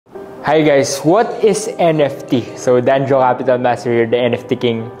Hi guys, what is NFT? So Danjo Capital Master here, the NFT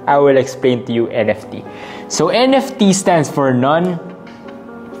King. I will explain to you NFT. So NFT stands for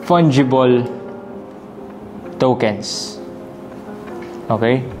non-fungible tokens.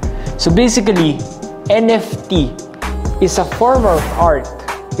 Okay? So basically, NFT is a form of art.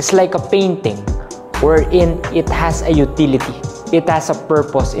 It's like a painting wherein it has a utility. It has a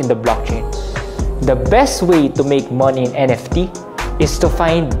purpose in the blockchain. The best way to make money in NFT is to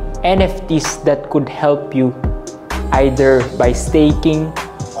find NFTs that could help you either by staking,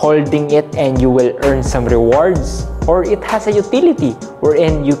 holding it, and you will earn some rewards, or it has a utility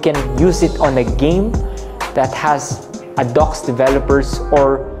wherein you can use it on a game that has a docs developers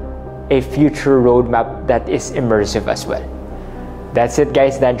or a future roadmap that is immersive as well. That's it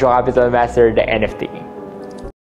guys, Danjo Capital Master, the NFT.